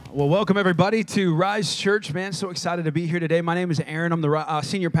Well, welcome everybody to Rise Church, man. So excited to be here today. My name is Aaron. I'm the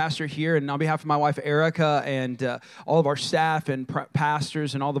senior pastor here, and on behalf of my wife Erica and all of our staff and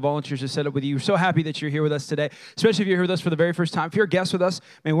pastors and all the volunteers that set up with you, we're so happy that you're here with us today, especially if you're here with us for the very first time. If you're a guest with us,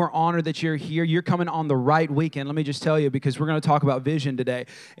 man, we're honored that you're here. You're coming on the right weekend. Let me just tell you, because we're going to talk about vision today,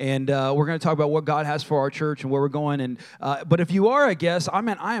 and we're going to talk about what God has for our church and where we're going. And but if you are a guest, I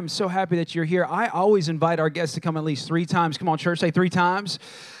am so happy that you're here. I always invite our guests to come at least 3 times. Come on, church, say 3 times.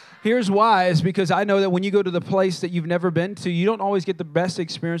 Here's why, is because I know that when you go to the place that you've never been to, you don't always get the best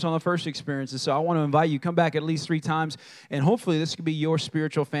experience on the first experience. And so I want to invite you, come back at least 3 times, and hopefully this could be your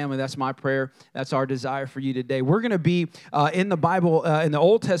spiritual family. That's my prayer. That's our desire for you today. We're going to be in the Bible, in the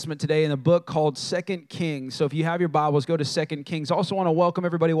Old Testament today, in a book called 2 Kings. So if you have your Bibles, go to 2 Kings. Also want to welcome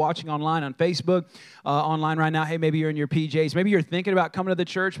everybody watching online on Facebook, online right now. Hey, maybe you're in your PJs. Maybe you're thinking about coming to the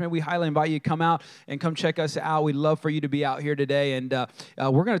church. Maybe we highly invite you to come out and come check us out. We'd love for you to be out here today. And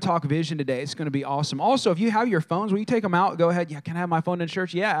we're going to talk vision today. It's going to be awesome. Also, if you have your phones, will you take them out? Go ahead. Yeah, can I have my phone in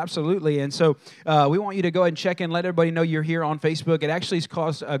church? Yeah, absolutely. And so we want you to go ahead and check in. Let everybody know you're here on Facebook. It actually has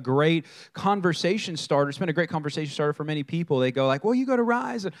caused a great conversation starter. It's been a great conversation starter for many people. They go like, well, you go to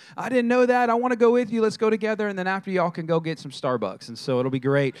Rise. And I didn't know that. I want to go with you. Let's go together. And then after, y'all can go get some Starbucks. And so it'll be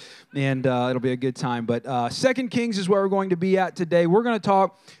great. And it'll be a good time. But 2 Kings is where we're going to be at today. We're going to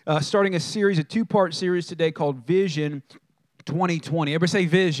talk, starting a series, a 2-part series today called Vision 2020. Everybody say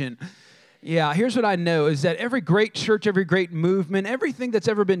vision. Yeah, here's what I know is that every great church, every great movement, everything that's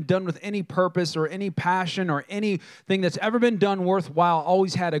ever been done with any purpose or any passion or anything that's ever been done worthwhile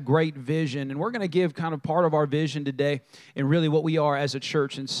always had a great vision. And we're going to give kind of part of our vision today and really what we are as a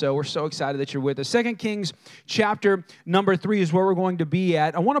church. And so we're so excited that you're with us. 2 Kings chapter number 3 is where we're going to be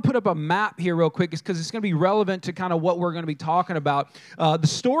at. I want to put up a map here real quick because it's going to be relevant to kind of what we're going to be talking about. The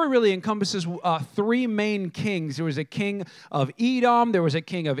story really encompasses 3 main kings. There was a king of Edom, there was a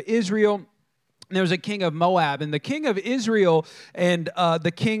king of Israel, there was a king of Moab. And the king of Israel and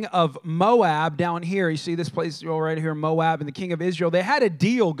the king of Moab down here, you see this place right here, Moab, and the king of Israel, they had a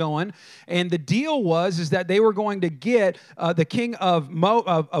deal going. And the deal is that they were going to get, the king of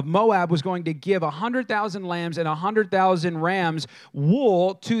Moab was going to give 100,000 lambs and 100,000 rams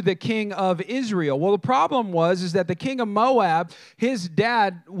wool to the king of Israel. Well, the problem is that the king of Moab, his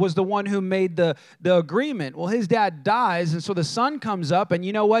dad was the one who made the agreement. Well, his dad dies, and so the son comes up, and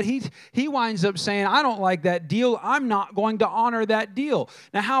you know what? He winds up saying, I don't like that deal. I'm not going to honor that deal.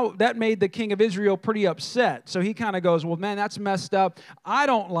 Now, that made the king of Israel pretty upset. So he kind of goes, well, man, that's messed up. I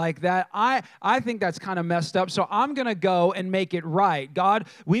don't like that. I think that's kind of messed up. So I'm going to go and make it right. God,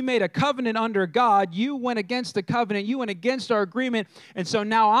 we made a covenant under God. You went against the covenant. You went against our agreement. And so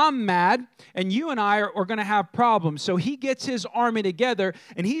now I'm mad, and you and I are going to have problems. So he gets his army together,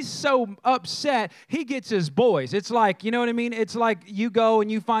 and he's so upset, he gets his boys. It's like, you know what I mean? It's like you go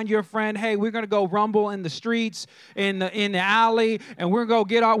and you find your friend, hey, we're going to go rumble in the streets, in the alley, and we're going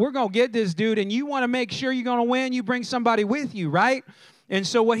to get this dude, and you want to make sure you're going to win, you bring somebody with you, right? And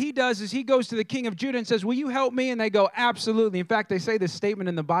so what he does is he goes to the king of Judah and says, will you help me? And they go, absolutely. In fact, they say this statement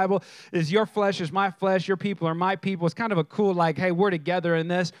in the Bible is, your flesh is my flesh, your people are my people. It's kind of a cool, like, hey, we're together in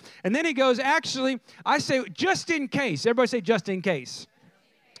this. And then he goes, actually, I say, just in case. Everybody say, just in case.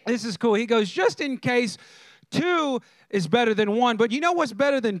 This is cool. He goes, just in case, 2 is better than 1. But you know what's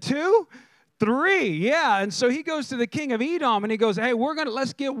better than 2? 3, yeah. And so he goes to the king of Edom and he goes, hey,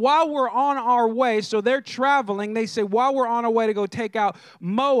 while we're on our way, so they're traveling, they say, while we're on our way to go take out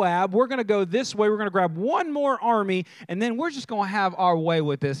Moab, we're going to go this way, we're going to grab one more army, and then we're just going to have our way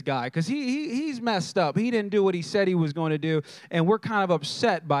with this guy, because he's messed up. He didn't do what he said he was going to do, and we're kind of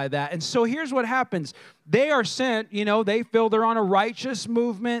upset by that. And so here's what happens. They are sent, they feel they're on a righteous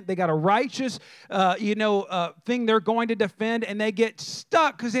movement. They got a righteous, thing they're going to defend, and they get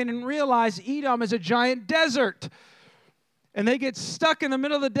stuck because they didn't realize Edom is a giant desert. And they get stuck in the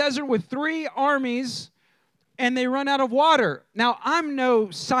middle of the desert with 3 armies, and they run out of water. Now, I'm no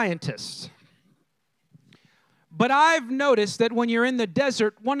scientist, but I've noticed that when you're in the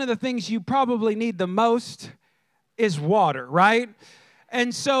desert, one of the things you probably need the most is water, right?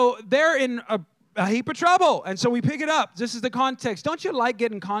 And so they're in a heap of trouble. And so we pick it up. This is the context. Don't you like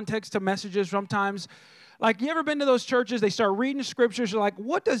getting context to messages sometimes? Like, you ever been to those churches, they start reading scriptures, you're like,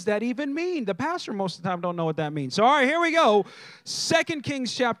 what does that even mean? The pastor most of the time don't know what that means. So, all right, here we go. 2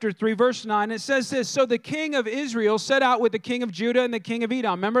 Kings chapter 3, verse 9, it says this, so the king of Israel set out with the king of Judah and the king of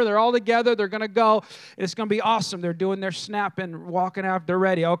Edom. Remember, they're all together, they're going to go. It's going to be awesome. They're doing their snap and walking after they're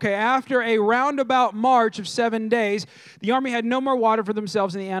ready. Okay, after a roundabout march of 7 days, the army had no more water for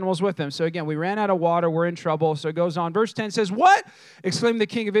themselves and the animals with them. So again, we ran out of water, we're in trouble. So it goes on. Verse 10 says, what? Exclaimed the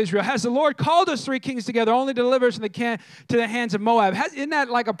king of Israel. Has the Lord called us 3 kings together Father, only deliver us to the hands of Moab. Isn't that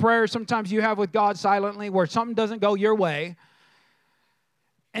like a prayer sometimes you have with God silently where something doesn't go your way?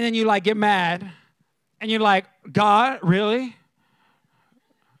 And then you like get mad. And you're like, God, really?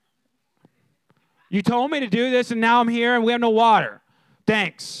 You told me to do this and now I'm here and we have no water.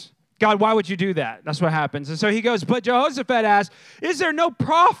 Thanks. God, why would you do that? That's what happens. And so he goes, but Jehoshaphat asked, is there no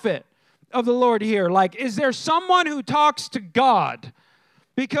prophet of the Lord here? Like, is there someone who talks to God?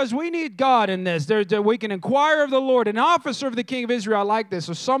 Because we need God in this. We can inquire of the Lord. An officer of the king of Israel, I like this.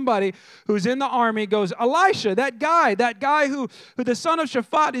 So somebody who's in the army goes, Elisha, that guy who the son of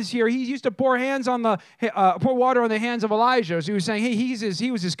Shaphat is here. He used to pour water on the hands of Elijah. So he was saying, hey,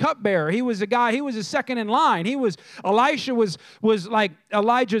 he was his cupbearer. He was the guy. He was his second in line. Elisha was like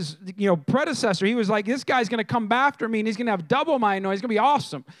Elijah's predecessor. He was like, this guy's going to come after me, and he's going to have double my anointing. He's going to be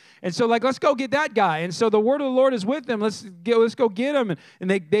awesome. And so let's go get that guy. And so the word of the Lord is with them. Let's go get him.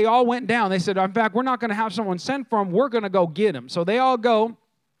 And they all went down. They said, in fact, we're not going to have someone sent for him. We're going to go get him. So they all go.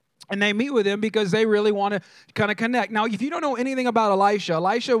 And they meet with him because they really want to kind of connect. Now, if you don't know anything about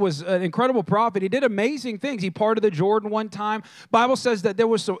Elisha was an incredible prophet. He did amazing things. He parted the Jordan one time. Bible says that there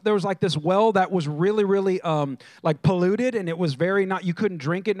was like this well that was really, really like polluted, and it was you couldn't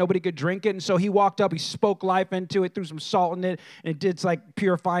drink it. Nobody could drink it. And so he walked up, he spoke life into it, threw some salt in it, and it did this like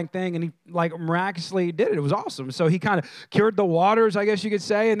purifying thing, and he like miraculously did it. It was awesome. So he kind of cured the waters, I guess you could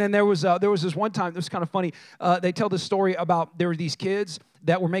say. And then there was this one time, it was kind of funny. They tell this story about there were these kids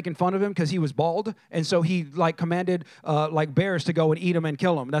that were making fun of him because he was bald, and so he like commanded like bears to go and eat him and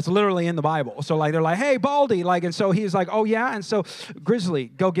kill him. That's literally in the Bible. So like they're like, hey, baldy, like, and so he's like, oh yeah, and so grizzly,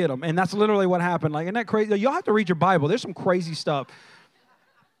 go get him, and that's literally what happened. Like, isn't that crazy? You'll have to read your Bible. There's some crazy stuff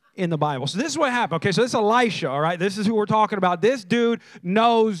in the Bible. So this is what happened. Okay, so this is Elisha. All right, this is who we're talking about. This dude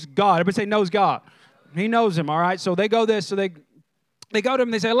knows God. Everybody say knows God. He knows him. All right, so they go this. So they go to him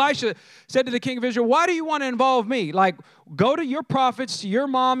and they say, Elisha said to the king of Israel, why do you want to involve me? Like, go to your prophets, to your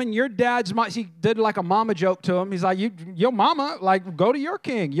mom and your dad's mom. He did like a mama joke to him. He's like, your mama, like, go to your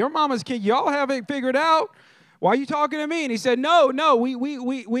king. Your mama's king. Y'all have it figured out. Why are you talking to me? And he said, no,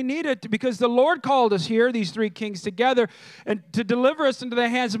 we need it because the Lord called us here, these three kings together, and to deliver us into the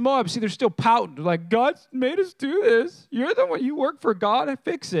hands of Moab. See, they're still pouting. Like, God made us do this. You're the one. You work for God and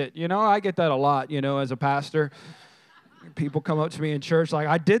fix it. I get that a lot, as a pastor. People come up to me in church like,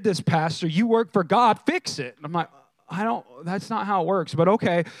 I did this, pastor. You work for God. Fix it. And I'm like, that's not how it works, but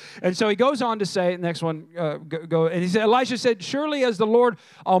okay. And so he goes on to say, next one, and he said, Elisha said, surely as the Lord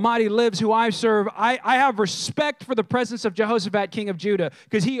Almighty lives, who I serve, I have respect for the presence of Jehoshaphat, king of Judah,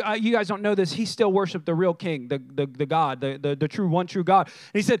 because you guys don't know this, he still worshiped the real king, the God, the true God. And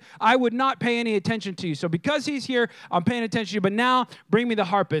he said, I would not pay any attention to you. So because he's here, I'm paying attention to you, but now bring me the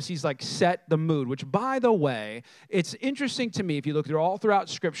harpist. He's like, set the mood, which by the way, it's interesting to me, if you look all throughout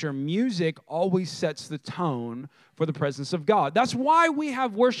Scripture, music always sets the tone for the presence of God. That's why we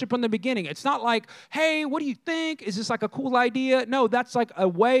have worship in the beginning. It's not like, hey, what do you think? Is this like a cool idea? No, that's like a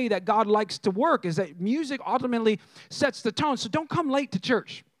way that God likes to work, is that music ultimately sets the tone. So don't come late to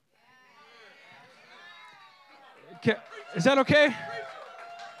church. Okay. Is that okay?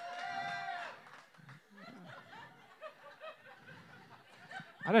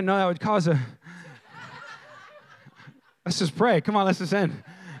 I didn't know that would cause a... Let's just pray. Come on, let's just end.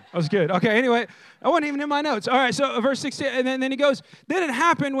 That was good. Okay, anyway, I wasn't even in my notes. All right, so verse 16, and then he goes, then it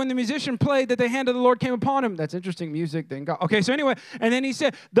happened when the musician played that the hand of the Lord came upon him. That's interesting music. Then God. Okay, so anyway, and then he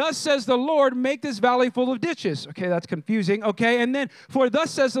said, thus says the Lord, make this valley full of ditches. Okay, that's confusing. Okay, and then, for thus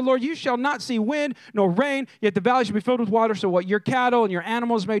says the Lord, you shall not see wind nor rain, yet the valley shall be filled with water, so what your cattle and your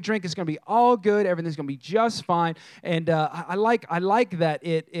animals may drink, it's going to be all good. Everything's going to be just fine. And I like that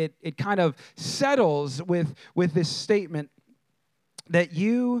it kind of settles with this statement that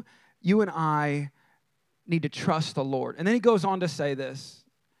you and I need to trust the Lord. And then he goes on to say this.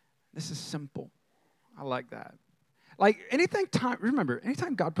 This is simple. I like that. Like anytime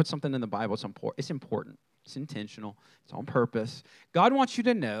God puts something in the Bible, it's important. It's intentional. It's on purpose. God wants you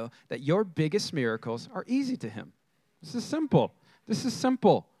to know that your biggest miracles are easy to him. This is simple.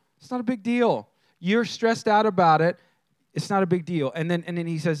 It's not a big deal. You're stressed out about it. It's not a big deal. And then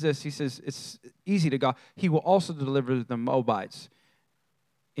he says this. He says, it's easy to God. He will also deliver the Moabites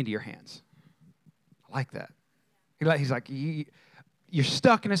into your hands. I like that. He's like, you're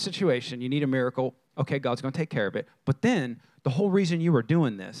stuck in a situation. You need a miracle. Okay, God's going to take care of it. But then the whole reason you were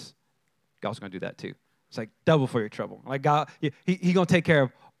doing this, God's going to do that too. It's like double for your trouble. Like God, He's going to take care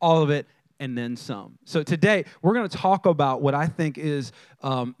of all of it and then some. So today, we're going to talk about what I think is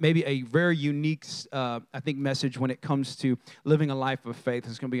maybe a very unique, message when it comes to living a life of faith.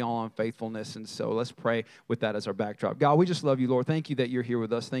 It's going to be all on faithfulness. And so let's pray with that as our backdrop. God, we just love you, Lord. Thank you that you're here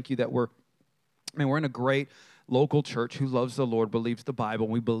with us. Thank you that we're Man, we're in a great local church who loves the Lord, believes the Bible,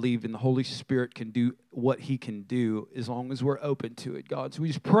 and we believe in the Holy Spirit can do what he can do as long as we're open to it, God. So we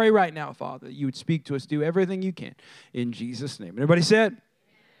just pray right now, Father, that you would speak to us, do everything you can in Jesus' name. Everybody said?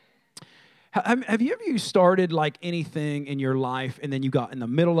 Have you ever started like anything in your life and then you got in the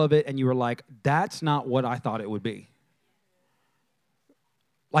middle of it and you were like, that's not what I thought it would be?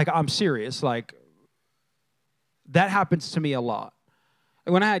 Like, I'm serious. Like, that happens to me a lot.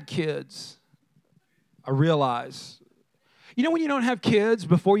 When I had kids, I realized, you know when you don't have kids,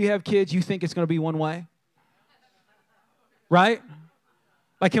 before you have kids, you think it's going to be one way? Right?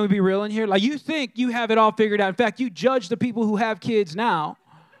 Like, can we be real in here? Like, you think you have it all figured out. In fact, you judge the people who have kids now.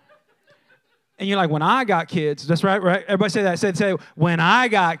 And you're like, when I got kids, that's right, right? Everybody say that. Say, when I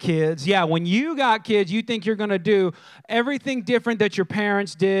got kids. Yeah, when you got kids, you think you're going to do everything different that your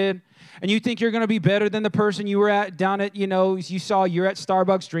parents did. And you think you're going to be better than the person you were at down at, you're at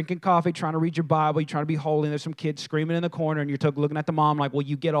Starbucks drinking coffee, trying to read your Bible, you're trying to be holy, and there's some kids screaming in the corner, and you're looking at the mom like, well,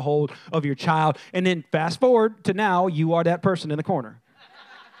 you get a hold of your child. And then fast forward to now, you are that person in the corner.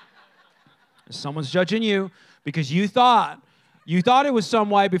 Someone's judging you because you thought it was some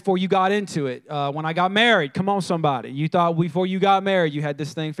way before you got into it. When I got married, come on, somebody. You thought before you got married, you had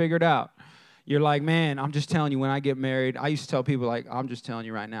this thing figured out. You're like, man, I'm just telling you, when I get married, I used to tell people, like, I'm just telling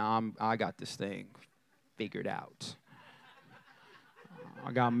you right now, I got this thing figured out.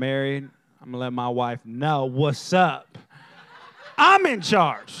 I got married. I'm going to let my wife know what's up. I'm in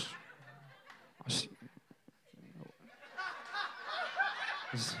charge.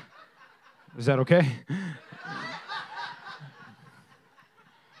 Is that okay?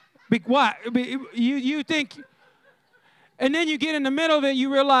 Why? You think, and then you get in the middle of it,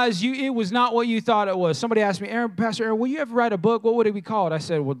 you realize it was not what you thought it was. Somebody asked me, Pastor Aaron, will you ever write a book? What would it be called? I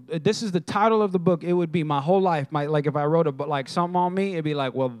said, well, this is the title of the book. It would be my whole life. Like if I wrote a book, like something on me, it'd be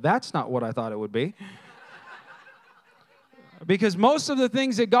like, well, that's not what I thought it would be. Because most of the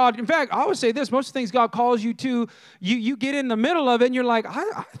things that God, in fact, I would say this, most of the things God calls you to, you get in the middle of it and you're like,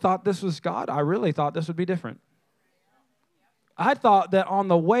 I thought this was God. I really thought this would be different. I thought that on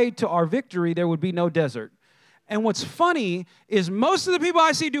the way to our victory, there would be no desert. And what's funny is most of the people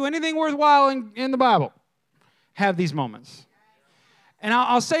I see do anything worthwhile in the Bible have these moments. And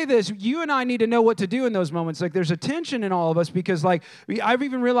I'll say this, you and I need to know what to do in those moments. Like, there's a tension in all of us because, like, I've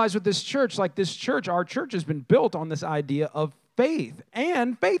even realized with this church, our church has been built on this idea of faith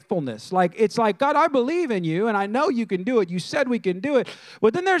and faithfulness. Like, it's like, God, I believe in you, and I know you can do it. You said we can do it.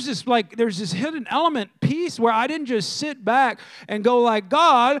 But then there's this hidden element piece where I didn't just sit back and go like,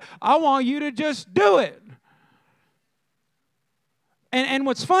 God, I want you to just do it. And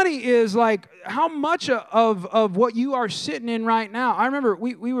what's funny is, like, how much of what you are sitting in right now. I remember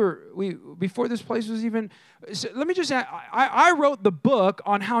we before this place was even, so let me just add, I wrote the book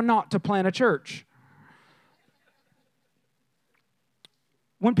on how not to plant a church.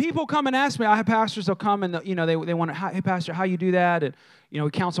 When people come and ask me, I have pastors, they'll come and they want to, hey, Pastor, how you do that? And,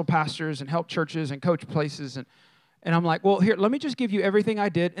 we counsel pastors and help churches and coach places. And I'm like, well, here, let me just give you everything I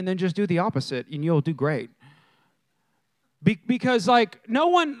did and then just do the opposite and you'll do great. Because, like, no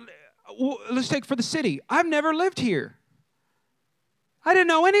one, let's take for the city. I've never lived here. I didn't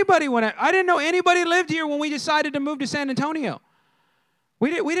know anybody I didn't know anybody lived here when we decided to move to San Antonio. We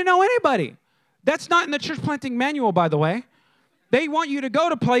didn't know anybody. That's not in the church planting manual, by the way. They want you to go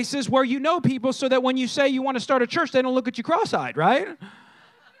to places where you know people so that when you say you want to start a church, they don't look at you cross-eyed, right?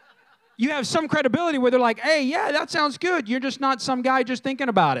 You have some credibility where they're like, hey, yeah, that sounds good. You're just not some guy just thinking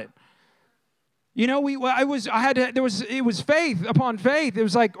about it. It was faith upon faith. It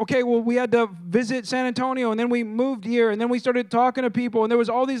was like, okay, well, we had to visit San Antonio, and then we moved here, and then we started talking to people, and there was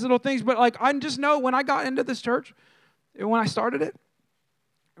all these little things. But, like, I just know when I got into this church, when I started it,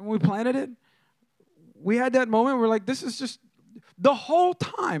 and when we planted it, we had that moment where, like, this is just, the whole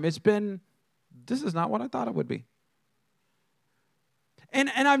time it's been, this is not what I thought it would be. And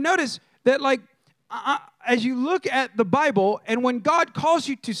I've noticed that, like, as you look at the Bible, and when God calls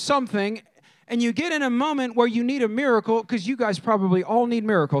you to something, and you get in a moment where you need a miracle, because you guys probably all need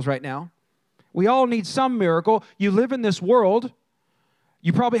miracles right now. We all need some miracle. You live in this world.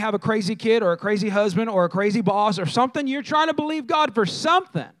 You probably have a crazy kid or a crazy husband or a crazy boss or something. You're trying to believe God for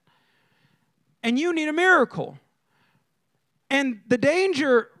something. And you need a miracle. And the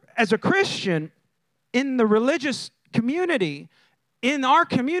danger as a Christian in the religious community, in our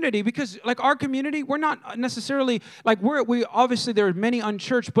community, because, like, our community, we're not necessarily, like, we obviously there are many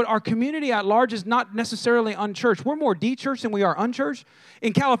unchurched, but our community at large is not necessarily unchurched. We're more de-churched than we are unchurched.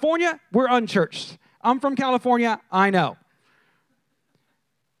 In California, we're unchurched. I'm from California, I know.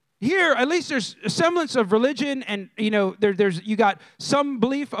 here, at least there's a semblance of religion, and there's you got some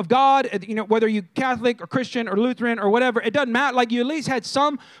belief of God. Whether you Catholic or Christian or Lutheran or whatever, it doesn't matter. Like you at least had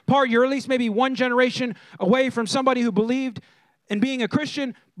some part. You're at least maybe one generation away from somebody who believed in being a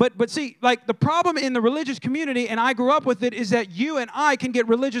Christian. But see, like the problem in the religious community, and I grew up with it, is that you and I can get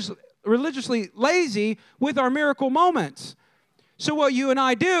religiously lazy with our miracle moments. So what you and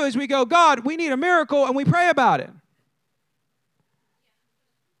I do is we go, God, we need a miracle, and we pray about it.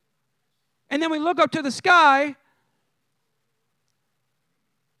 And then we look up to the sky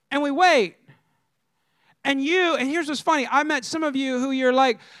and we wait. And here's what's funny. I met some of you who you're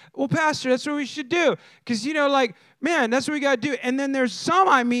like, well, Pastor, that's what we should do. Because, man, that's what we got to do. And then there's some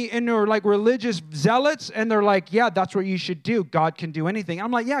I meet and they're like religious zealots. And they're like, yeah, that's what you should do. God can do anything. And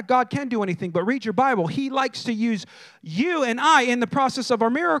I'm like, yeah, God can do anything. But read your Bible. He likes to use you and I in the process of our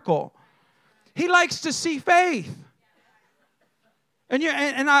miracle. He likes to see faith. And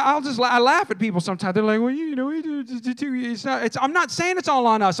I laugh at people sometimes. They're like, well, I'm not saying it's all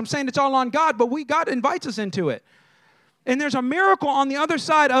on us. I'm saying it's all on God, but God invites us into it. And there's a miracle on the other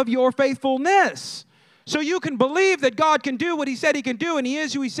side of your faithfulness. So you can believe that God can do what he said he can do, and he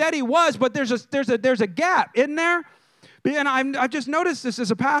is who he said he was, but there's a gap, isn't there? And I've just noticed this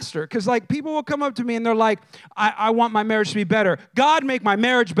as a pastor, because like people will come up to me and they're like, I want my marriage to be better. God, make my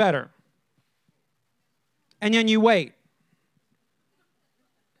marriage better. And then you wait.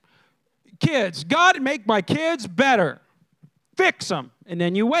 Kids, God, make my kids better. Fix them. And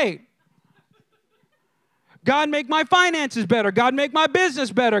then you wait. God, make my finances better. God, make my business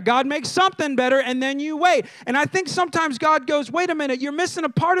better. God, make something better. And then you wait. And I think sometimes God goes, wait a minute, you're missing a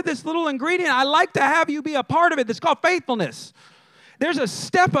part of this little ingredient. I like to have you be a part of it. It's called faithfulness. There's a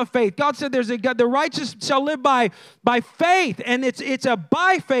step of faith. God said the righteous shall live by faith, and it's a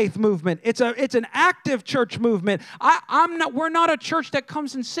by faith movement. It's an active church movement. We're not a church that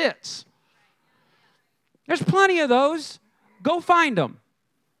comes and sits. There's plenty of those. Go find them.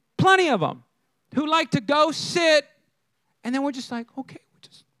 Plenty of them who like to go sit, and then we're just like, okay,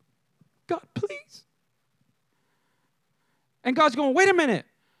 God, please. And God's going, wait a minute.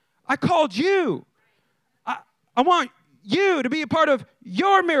 I called you. I want you to be a part of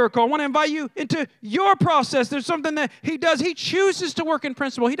your miracle. I want to invite you into your process. There's something that he does. He chooses to work in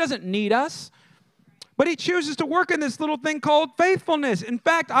principle. He doesn't need us. But he chooses to work in this little thing called faithfulness. In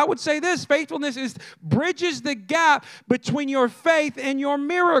fact, I would say this, faithfulness bridges the gap between your faith and your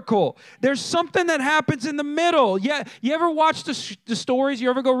miracle. There's something that happens in the middle. Yeah, you ever watch the stories? You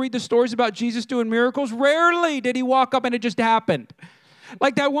ever go read the stories about Jesus doing miracles? Rarely did he walk up and it just happened.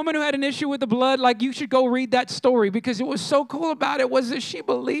 Like that woman who had an issue with the blood, like you should go read that story, because it was so cool about it was that she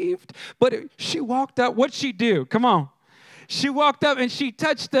believed, but she walked up. What'd she do? Come on. She walked up and she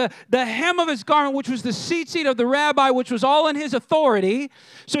touched the hem of his garment, which was the seat of the rabbi, which was all in his authority.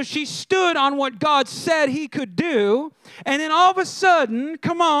 So she stood on what God said he could do. And then all of a sudden,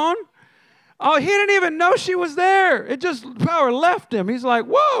 come on, he didn't even know she was there. It just, power left him. He's like,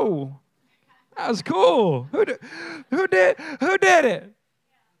 whoa, that was cool. Who did it?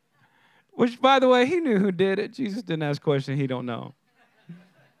 Which, by the way, he knew who did it. Jesus didn't ask questions he don't know.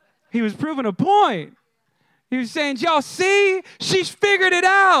 He was proving a point. He was saying, y'all see? She's figured it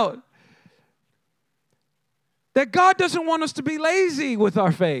out. That God doesn't want us to be lazy with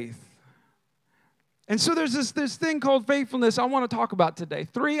our faith. And so there's this thing called faithfulness I want to talk about today.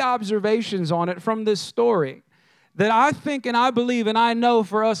 3 observations on it from this story that I think and I believe and I know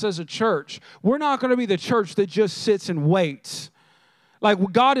for us as a church, we're not going to be the church that just sits and waits. Like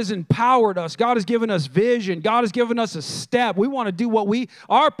God has empowered us. God has given us vision. God has given us a step. We want to do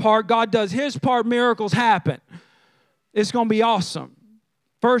our part. God does his part. Miracles happen. It's going to be awesome.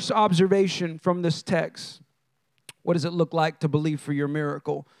 First observation from this text. What does it look like to believe for your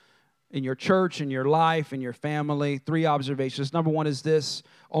miracle in your church, in your life, in your family? 3 observations. Number 1 is this.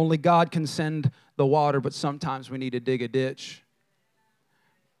 Only God can send the water, but sometimes we need to dig a ditch.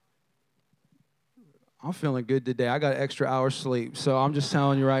 I'm feeling good today. I got an extra hour's sleep, so I'm just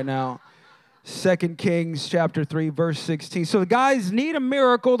telling you right now. 2 Kings chapter 3, verse 16. So the guys need a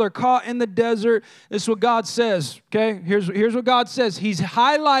miracle. They're caught in the desert. This is what God says, okay? Here's what God says. He's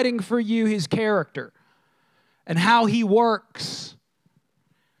highlighting for you his character and how he works.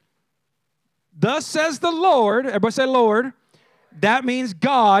 Thus says the Lord. Everybody say Lord. That means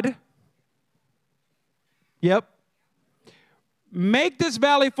God. Yep. Make this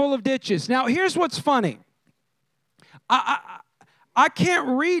valley full of ditches. Now, here's what's funny. I can't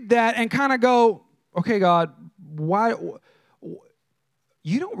read that and kind of go, okay, God, why?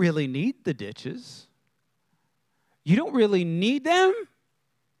 You don't really need the ditches. You don't really need them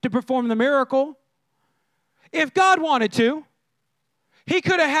to perform the miracle. If God wanted to, He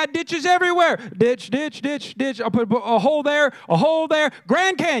could have had ditches everywhere. Ditch, ditch, ditch, ditch. I'll put a hole there, a hole there.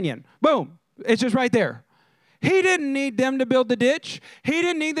 Grand Canyon. Boom. It's just right there. He didn't need them to build the ditch. He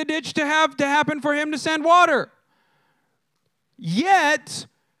didn't need the ditch to happen for him to send water. Yet,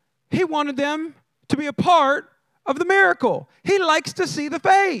 he wanted them to be a part of the miracle. He likes to see the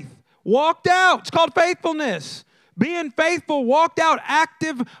faith. Walked out. It's called faithfulness. Being faithful, walked out,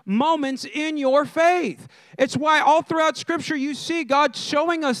 active moments in your faith. It's why all throughout Scripture you see God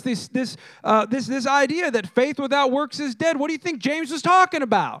showing us this idea that faith without works is dead. What do you think James was talking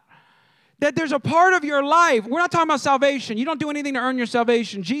about? That there's a part of your life. We're not talking about salvation. You don't do anything to earn your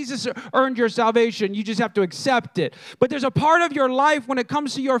salvation. Jesus earned your salvation. You just have to accept it. But there's a part of your life when it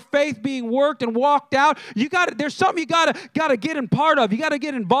comes to your faith being worked and walked out. There's something you gotta get in part of. You gotta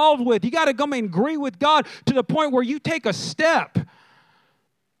get involved with. You gotta come and agree with God to the point where you take a step,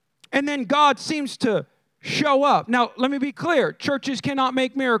 and then God seems to show up. Now, let me be clear. Churches cannot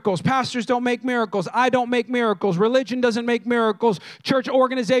make miracles. Pastors don't make miracles. I don't make miracles. Religion doesn't make miracles. Church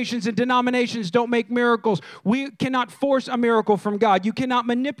organizations and denominations don't make miracles. We cannot force a miracle from God. You cannot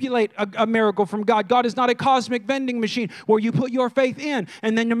manipulate a miracle from God. God is not a cosmic vending machine where you put your faith in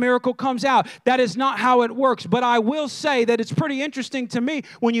and then the miracle comes out. That is not how it works. But I will say that it's pretty interesting to me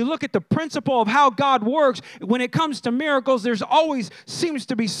when you look at the principle of how God works. When it comes to miracles, there's always seems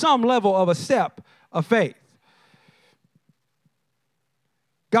to be some level of a step of faith.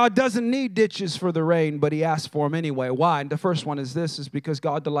 God doesn't need ditches for the rain, but he asks for them anyway. Why? And the first one is this, is because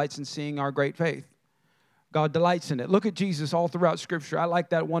God delights in seeing our great faith. God delights in it. Look at Jesus all throughout Scripture. I like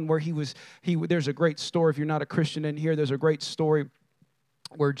that one where there's a great story. If you're not a Christian in here, there's a great story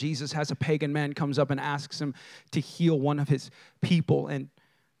where Jesus has a pagan man comes up and asks him to heal one of his people. And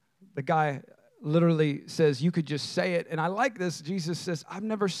the guy literally says, you could just say it. And I like this. Jesus says, I've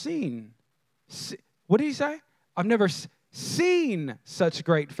never seen. What did he say? I've never seen such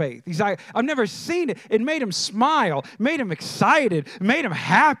great faith. He's like, I've never seen it. It made him smile, made him excited, made him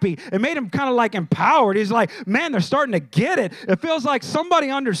happy, it made him kind of like empowered. He's like, man, they're starting to get it. It feels like somebody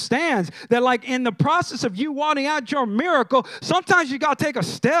understands that like in the process of you wanting out your miracle, sometimes you got to take a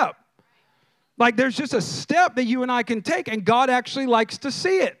step. Like there's just a step that you and I can take, and God actually likes to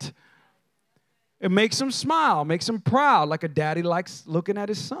see it. It makes him smile, makes him proud, like a daddy likes looking at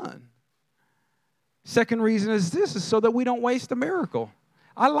his son. Second reason is this, is so that we don't waste a miracle.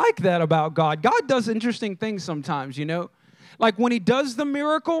 I like that about God. God does interesting things sometimes, you know. Like when he does the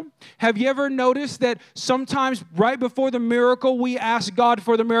miracle, have you ever noticed that sometimes right before the miracle, we ask God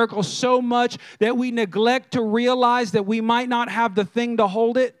for the miracle so much that we neglect to realize that we might not have the thing to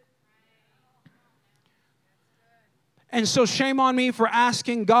hold it? And so shame on me for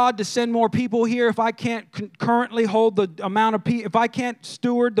asking God to send more people here if I can't currently hold the amount of people, if I can't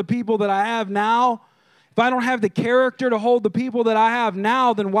steward the people that I have now. If I don't have the character to hold the people that I have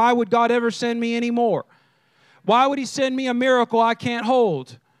now, then why would God ever send me any more? Why would he send me a miracle I can't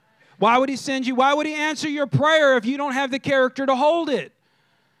hold? Why would he send you? Why would he answer your prayer if you don't have the character to hold it?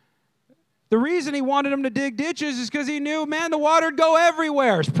 The reason he wanted them to dig ditches is because he knew, man, the water would go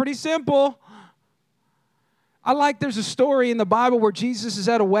everywhere. It's pretty simple. There's a story in the Bible where Jesus is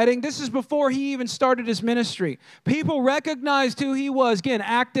at a wedding. This is before he even started his ministry. People recognized who he was. Again,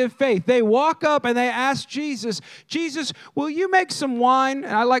 active faith. They walk up and they ask Jesus, will you make some wine?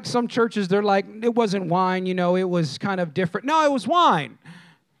 And I like some churches, they're like, it wasn't wine, you know, it was kind of different. No, it was wine.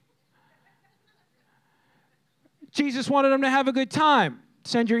 Jesus wanted them to have a good time.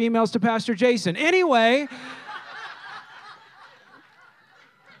 Send your emails to Pastor Jason. Anyway,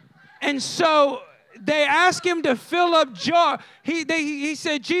 and so they asked him to fill up jar. He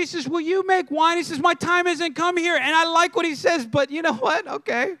said, Jesus, will you make wine? He says, my time hasn't come here. And I like what he says, but you know what?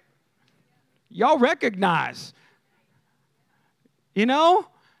 Okay. Y'all recognize. You know?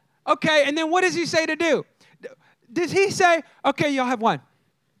 Okay, and then what does he say to do? Does he say, okay, y'all have wine?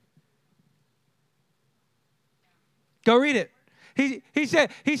 Go read it. He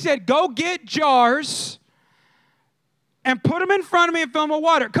said, go get jars and put them in front of me and fill them with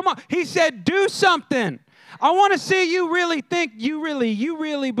water. Come on. He said, do something. I want to see you really think, you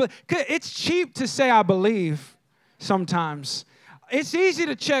really, but it's cheap to say I believe sometimes. It's easy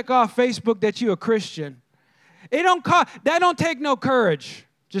to check off Facebook that you're a Christian. That don't take no courage,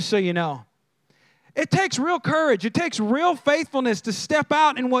 just so you know. It takes real courage. It takes real faithfulness to step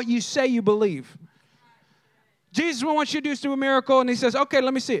out in what you say you believe. Jesus wants you to do a miracle, and he says, okay,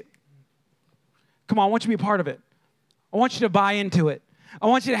 let me see it. Come on, I want you to be a part of it. I want you to buy into it. I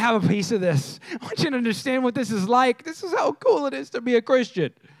want you to have a piece of this. I want you to understand what this is like. This is how cool it is to be a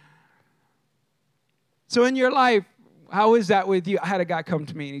Christian. So in your life, how is that with you? I had a guy come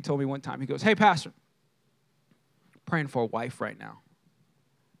to me, and he told me one time, he goes, hey, pastor, praying for a wife right now.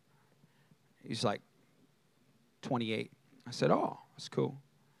 He's like 28. I said, oh, that's cool.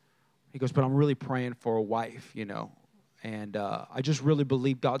 He goes, but I'm really praying for a wife, and I just really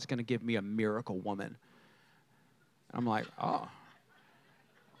believe God's going to give me a miracle woman. I'm like, oh.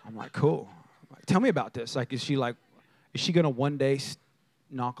 I'm like, cool. I'm like, tell me about this. Like, is she going to one day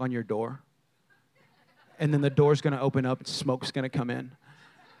knock on your door? And then the door's going to open up and smoke's going to come in.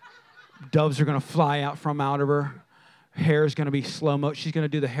 Doves are going to fly out of her. Hair is going to be slow-mo. She's going to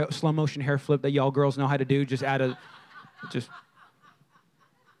do the slow motion hair flip that y'all girls know how to do. She's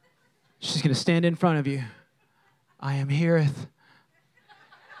going to stand in front of you. I am heareth.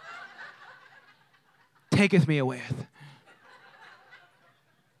 Taketh me awayeth.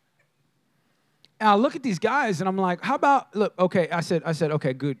 And I look at these guys and I'm like, how about, look, okay, I said,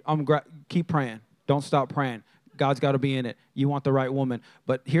 okay, good. Keep praying. Don't stop praying. God's got to be in it. You want the right woman.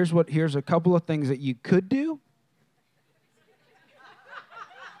 But here's a couple of things that you could do.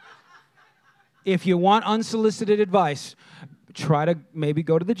 If you want unsolicited advice, try to maybe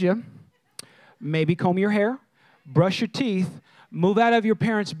go to the gym, maybe comb your hair, brush your teeth, move out of your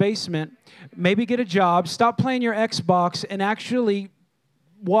parents' basement, maybe get a job, stop playing your Xbox, and actually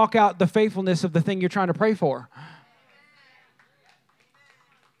walk out the faithfulness of the thing you're trying to pray for.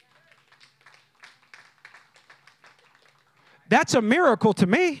 That's a miracle to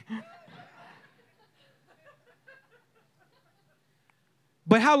me.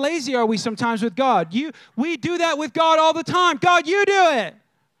 But how lazy are we sometimes with God? We do that with God all the time. God, you do it.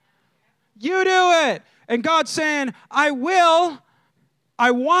 You do it. And God's saying, I will,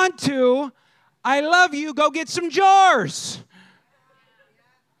 I want to, I love you, go get some jars.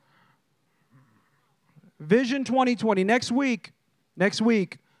 Vision 2020, next week,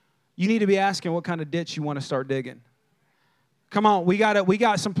 you need to be asking what kind of ditch you want to start digging. Come on, we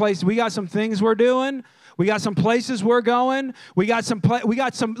got some places, we got some things we're doing. We got some places we're going. We got some,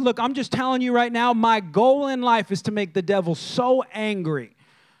 look, I'm just telling you right now, my goal in life is to make the devil so angry.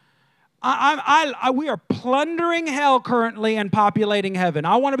 We are plundering hell currently and populating heaven.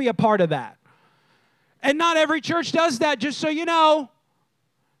 I want to be a part of that. And not every church does that, just so you know.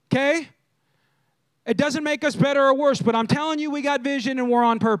 Okay? It doesn't make us better or worse, but I'm telling you, we got vision and we're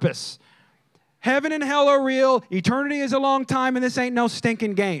on purpose. Heaven and hell are real. Eternity is a long time, and this ain't no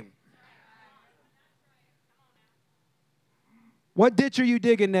stinking game. What ditch are you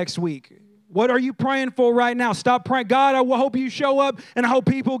digging next week? What are you praying for right now? Stop praying. God, I hope you show up, and I hope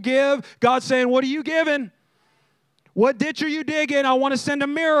people give. God's saying, what are you giving? What ditch are you digging? I want to send a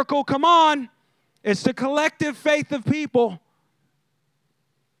miracle. Come on. It's the collective faith of people.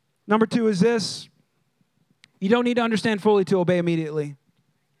 Number 2 is this. You don't need to understand fully to obey immediately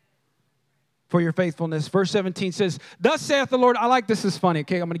for your faithfulness. Verse 17 says, thus saith the Lord. I like this is funny,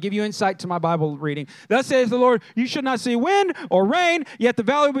 okay? I'm going to give you insight to my Bible reading. Thus saith the Lord, you should not see wind or rain, yet the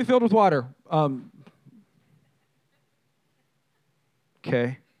valley will be filled with water.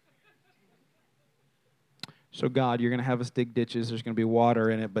 Okay. So God, you're going to have us dig ditches. There's going to be water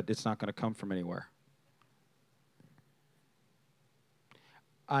in it, but it's not going to come from anywhere.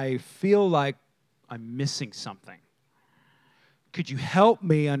 I feel like I'm missing something. Could you help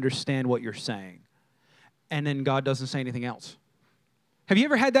me understand what you're saying? And then God doesn't say anything else. Have you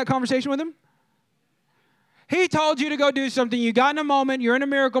ever had that conversation with him? He told you to go do something. You got in a moment. You're in a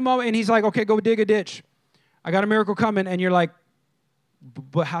miracle moment. And he's like, okay, go dig a ditch. I got a miracle coming. And you're like,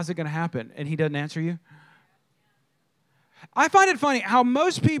 but how's it going to happen? And he doesn't answer you. I find it funny how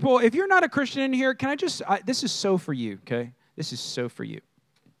most people, if you're not a Christian in here, this is so for you, okay? This is so for you.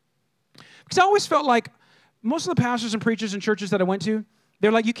 Because I always felt like most of the pastors and preachers and churches that I went to,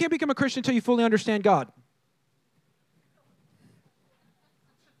 they're like, you can't become a Christian until you fully understand God.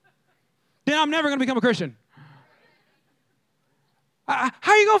 Then I'm never going to become a Christian. How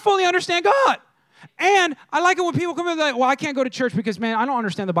are you going to fully understand God? And I like it when people come in like, well, I can't go to church because, man, I don't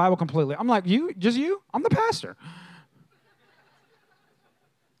understand the Bible completely. I'm like, you? Just you? I'm the pastor.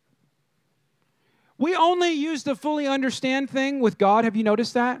 We only use the fully understand thing with God. Have you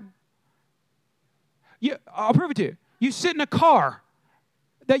noticed that? I'll prove it to you. You sit in a car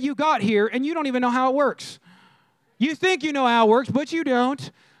that you got here, and you don't even know how it works. You think you know how it works, but you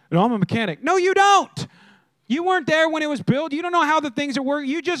don't. No, I'm a mechanic. No, you don't. You weren't there when it was built. You don't know how the things are working.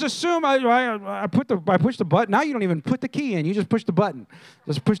 You just assume I push the button. Now you don't even put the key in. You just push the button.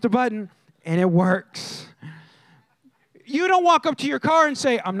 Just push the button, and it works. You don't walk up to your car and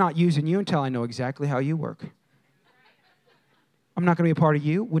say, I'm not using you until I know exactly how you work. I'm not going to be a part of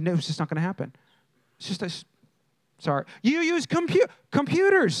you. It's just not going to happen. It's just sorry. You use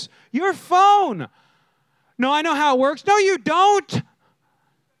computers, your phone. No, I know how it works. No, you don't.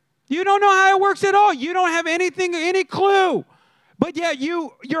 You don't know how it works at all. You don't have any clue. but yet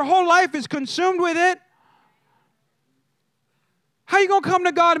your whole life is consumed with it. How are you going to come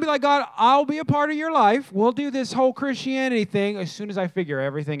to God and be like, God, I'll be a part of your life. We'll do this whole Christianity thing as soon as I figure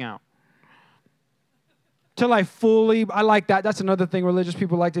everything out. Till I like that. That's another thing religious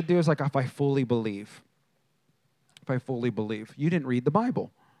people like to do is like, if I fully believe. If I fully believe. You didn't read the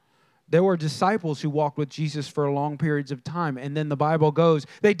Bible. There were disciples who walked with Jesus for long periods of time, and then the Bible goes,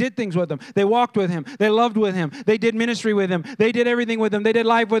 they did things with him. They walked with him. They loved with him. They did ministry with him. They did everything with him. They did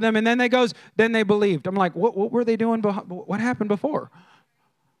life with him, and then then they believed. I'm like, what were they doing? What happened before?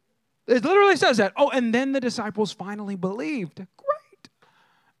 It literally says that. Oh, and then the disciples finally believed. Great.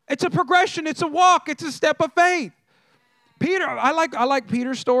 It's a progression. It's a walk. It's a step of faith. Peter, I like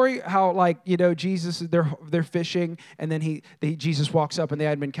Peter's story, how Jesus, they're fishing, and then Jesus walks up, and they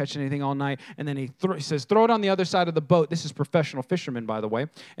hadn't been catching anything all night, and then he says, throw it on the other side of the boat. This is professional fishermen, by the way.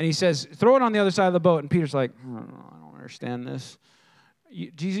 And he says, throw it on the other side of the boat, and Peter's like, I don't understand this.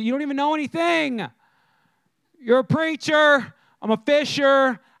 Jesus, you don't even know anything. You're a preacher. I'm a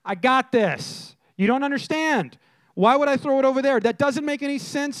fisher. I got this. You don't understand. Why would I throw it over there? That doesn't make any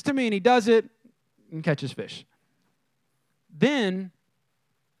sense to me. And he does it and catches fish. Then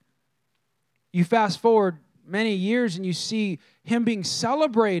you fast forward many years and you see him being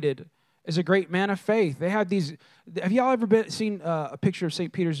celebrated as a great man of faith. They had these. Have y'all ever seen a picture of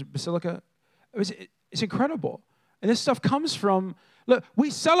St. Peter's Basilica? It's incredible. And this stuff comes from. Look, we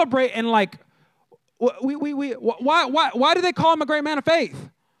celebrate and like. Why do they call him a great man of faith?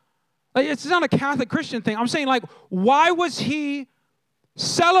 Like, it's not a Catholic Christian thing. I'm saying, like, why was he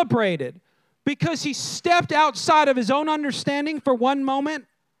celebrated? Because he stepped outside of his own understanding for one moment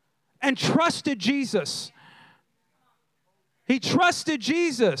and trusted Jesus. He trusted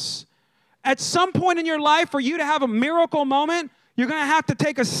Jesus. At some point in your life, for you to have a miracle moment, you're going to have to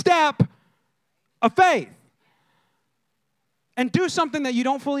take a step of faith and do something that you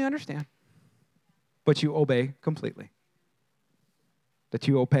don't fully understand, but you obey completely. That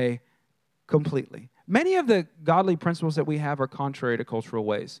you obey completely. Many of the godly principles that we have are contrary to cultural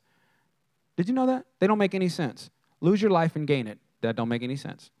ways. Did you know that? They don't make any sense. Lose your life and gain it. That don't make any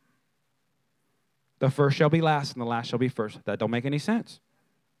sense. The first shall be last and the last shall be first. That don't make any sense.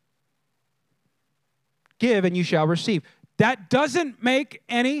 Give and you shall receive. That doesn't make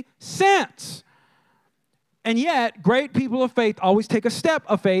any sense. And yet, great people of faith always take a step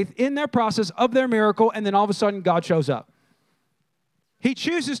of faith in their process of their miracle, and then all of a sudden God shows up. He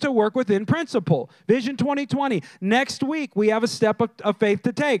chooses to work within principle. Vision 2020. Next week, we have a step of faith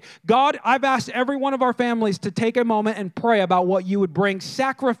to take. God, I've asked every one of our families to take a moment and pray about what you would bring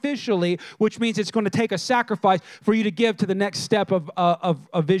sacrificially, which means it's going to take a sacrifice for you to give to the next step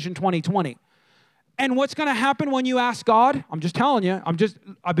of Vision 2020. And what's going to happen when you ask God? I'm just telling you.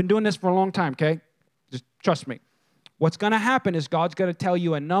 I've been doing this for a long time, okay? Just trust me. What's going to happen is God's going to tell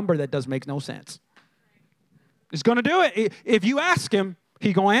you a number that does make no sense. He's going to do it. If you ask him,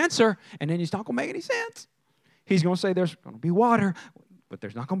 he's going to answer, and then he's not going to make any sense. He's going to say there's going to be water, but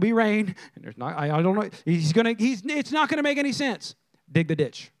there's not going to be rain, and there's not. I don't know. It's not going to make any sense. Dig the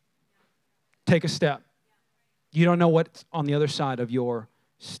ditch. Take a step. You don't know what's on the other side of your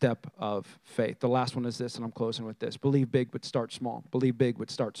step of faith. The last one is this, and I'm closing with this. Believe big, but start small. Believe big, but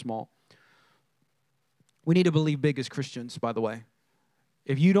start small. We need to believe big as Christians, by the way.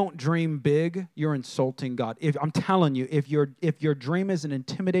 If you don't dream big, you're insulting God. I'm telling you, if your dream isn't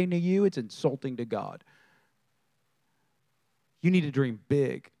intimidating to you, it's insulting to God. You need to dream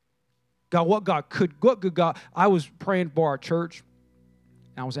big. God, what could God? I was praying for our church,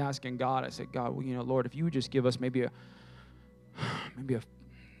 and I was asking God. I said, God, Lord, if you would just give us maybe a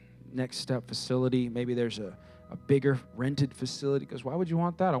next step facility. Maybe there's a bigger rented facility. Because why would you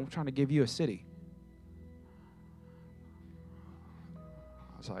want that? I'm trying to give you a city.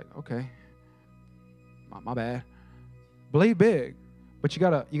 I was like, okay, my bad. Believe big, but you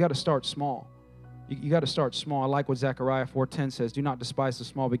gotta start small. You got to start small. I like what Zechariah 4:10 says. Do not despise the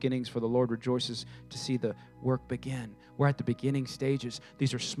small beginnings, for the Lord rejoices to see the work begin. We're at the beginning stages.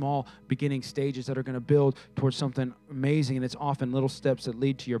 These are small beginning stages that are going to build towards something amazing, and it's often little steps that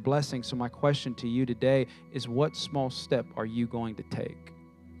lead to your blessing. So my question to you today is, what small step are you going to take?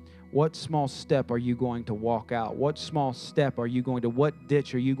 What small step are you going to walk out? What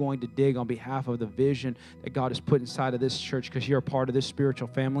ditch are you going to dig on behalf of the vision that God has put inside of this church? Because you're a part of this spiritual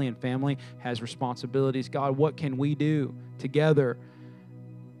family, and family has responsibilities. God, what can we do together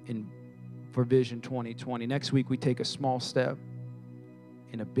for Vision 2020? Next week, we take a small step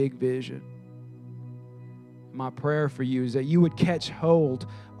in a big vision. My prayer for you is that you would catch hold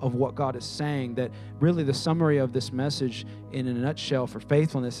of what God is saying, that really the summary of this message in a nutshell for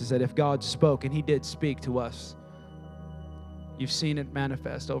faithfulness is that if God spoke, and He did speak to us, You've seen it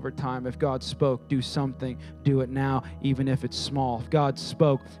manifest over time. If God spoke, do something, do it now, even if it's small. If God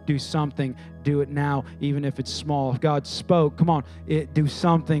spoke, do something, do it now, even if it's small. If God spoke, come on, do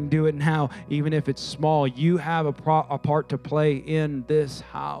something, do it now, even if it's small. You have a part to play in this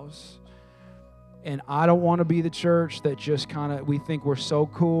house. And I don't want to be the church that just we think we're so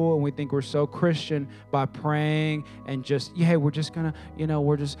cool and we think we're so Christian by praying and just, yeah, we're just going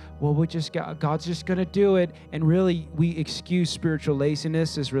to, God's just going to do it. And really, we excuse spiritual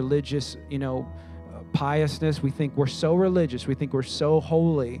laziness as religious, piousness. We think we're so religious. We think we're so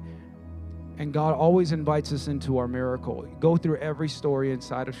holy. And God always invites us into our miracle. Go through every story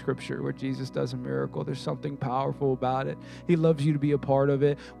inside of Scripture where Jesus does a miracle. There's something powerful about it. He loves you to be a part of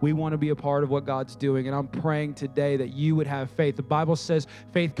it. We want to be a part of what God's doing. And I'm praying today that you would have faith. The Bible says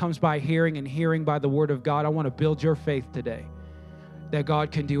faith comes by hearing and hearing by the Word of God. I want to build your faith today that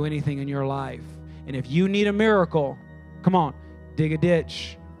God can do anything in your life. And if you need a miracle, come on, dig a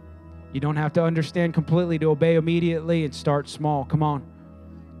ditch. You don't have to understand completely to obey immediately, and start small. Come on.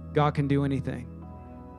 God can do anything.